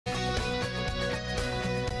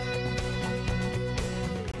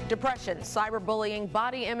Depression, cyberbullying,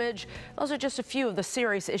 body image, those are just a few of the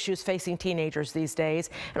serious issues facing teenagers these days.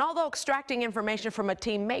 And although extracting information from a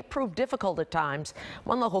teen may prove difficult at times,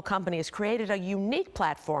 one local company has created a unique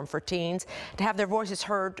platform for teens to have their voices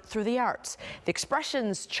heard through the arts. The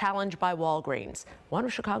Expressions Challenge by Walgreens, one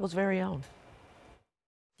of Chicago's very own.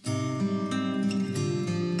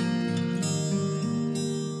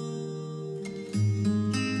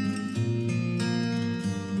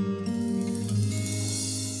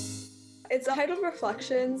 It's titled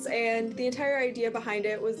Reflections, and the entire idea behind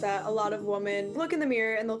it was that a lot of women look in the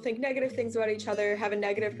mirror and they'll think negative things about each other, have a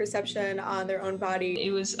negative perception on their own body.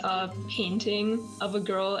 It was a painting of a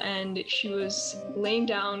girl, and she was laying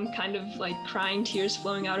down, kind of like crying, tears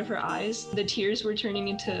flowing out of her eyes. The tears were turning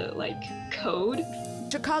into like code.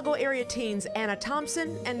 Chicago area teens Anna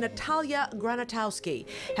Thompson and Natalia Granatowski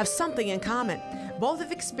have something in common. Both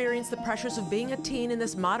have experienced the pressures of being a teen in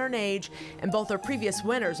this modern age, and both are previous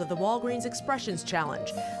winners of the Walgreens Expressions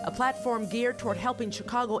Challenge, a platform geared toward helping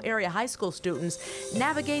Chicago area high school students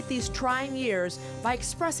navigate these trying years by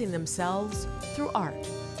expressing themselves through art.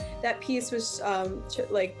 That piece was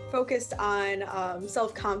focused on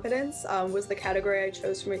self-confidence, was the category I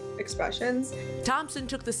chose from Expressions. Thompson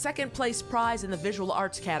took the second place prize in the visual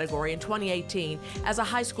arts category in 2018 as a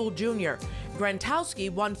high school junior.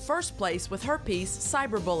 Grantowski won first place with her piece,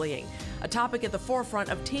 Cyberbullying, a topic at the forefront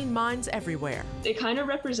of teen minds everywhere. It kind of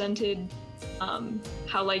represented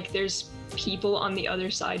how there's people on the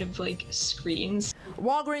other side of screens.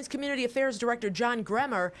 Walgreens Community Affairs Director John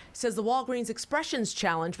Gremmer says the Walgreens Expressions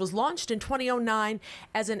Challenge was launched in 2009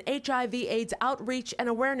 as an HIV/AIDS outreach and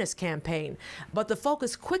awareness campaign, but the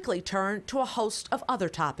focus quickly turned to a host of other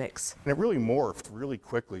topics. And it really morphed really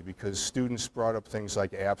quickly because students brought up things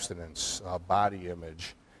like abstinence, body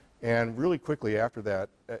image, and really quickly after that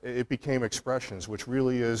it became Expressions, which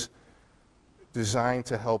really is designed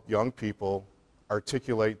to help young people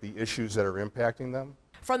articulate the issues that are impacting them.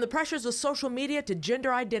 From the pressures of social media to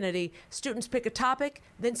gender identity, students pick a topic,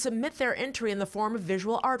 then submit their entry in the form of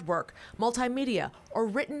visual artwork, multimedia, or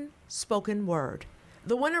written spoken word.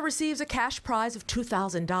 The winner receives a cash prize of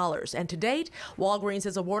 $2,000, and to date, Walgreens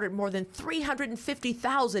has awarded more than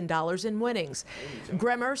 $350,000 in winnings.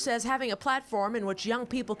 Gremmer says having a platform in which young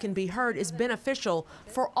people can be heard is beneficial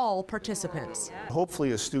for all participants.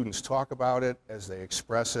 Hopefully, as students talk about it, as they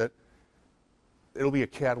express it, it'll be a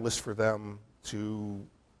catalyst for them to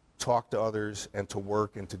talk to others and to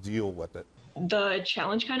work and to deal with it. The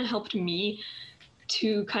challenge kind of helped me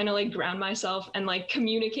to kind of ground myself and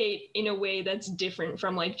communicate in a way that's different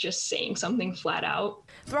from just saying something flat out.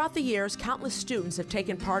 Throughout the years, countless students have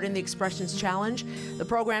taken part in the Expressions Challenge. The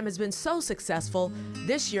program has been so successful,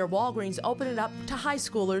 this year Walgreens opened it up to high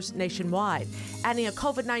schoolers nationwide, adding a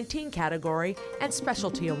COVID-19 category and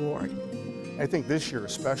specialty award. I think this year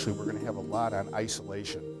especially we're going to have a lot on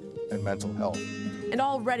isolation and mental health. And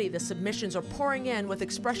already the submissions are pouring in with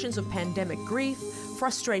expressions of pandemic grief,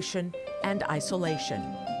 frustration, and isolation.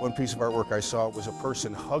 One piece of artwork I saw was a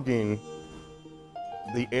person hugging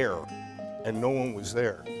the air, and no one was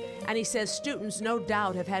there. And he says students no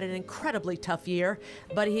doubt have had an incredibly tough year,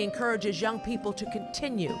 but he encourages young people to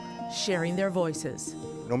continue sharing their voices.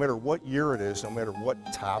 No matter what year it is, no matter what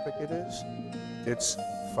topic it is, it's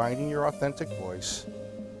finding your authentic voice,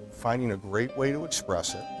 finding a great way to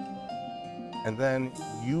express it, and then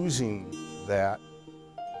using that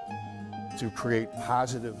to create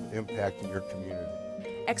positive impact in your community.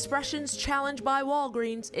 Expressions Challenge by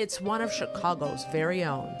Walgreens, it's one of Chicago's very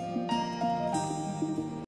own.